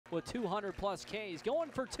with 200 plus Ks, going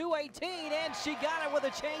for 218, and she got it with a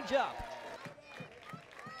changeup.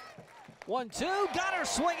 1-2, got her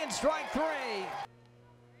swinging, strike three.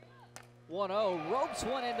 1-0, ropes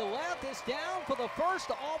one into left. It's down for the first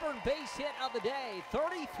Auburn base hit of the day.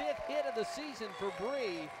 35th hit of the season for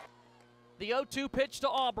Bree. The 0-2 pitch to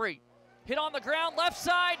Aubrey. Hit on the ground, left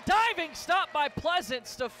side, diving stop by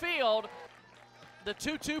Pleasance to field. The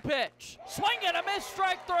 2-2 pitch. Swing and a miss,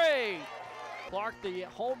 strike three. Clark, the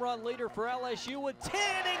home run leader for LSU, with 10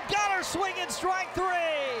 and got her swinging, strike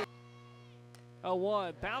three.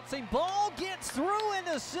 0-1, bouncing ball gets through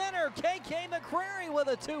into center. KK McCrary with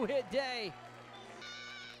a two-hit day.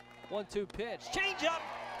 1-2 pitch, change up,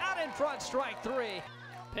 out in front, strike three.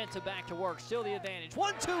 Penta back to work, still the advantage.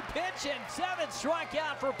 1-2 pitch and 7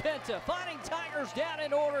 strikeout for Penta. Finding Tigers down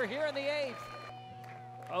in order here in the 8th.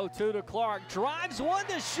 0-2 to Clark, drives one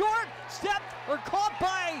to short, caught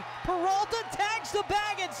by Peralta, tags the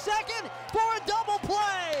bag at second for a double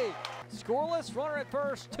play. Scoreless, runner at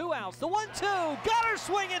first, 2 outs. The 1-2, got her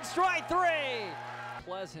swinging, strike three.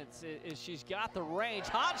 Pleasance, she's got the range.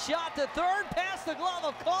 Hot shot to third, past the glove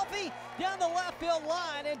of Coffey, down the left field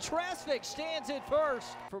line, and Trasvik stands at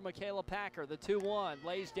first. For Makayla Packer, the 2-1,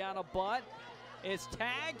 lays down a bunt. It's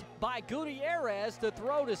tagged by Gutierrez to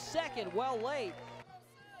throw to second, well late.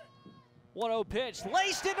 1-0 pitch,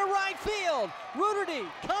 laced into right field. Ruderty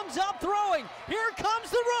comes up throwing. Here comes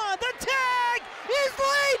the run, the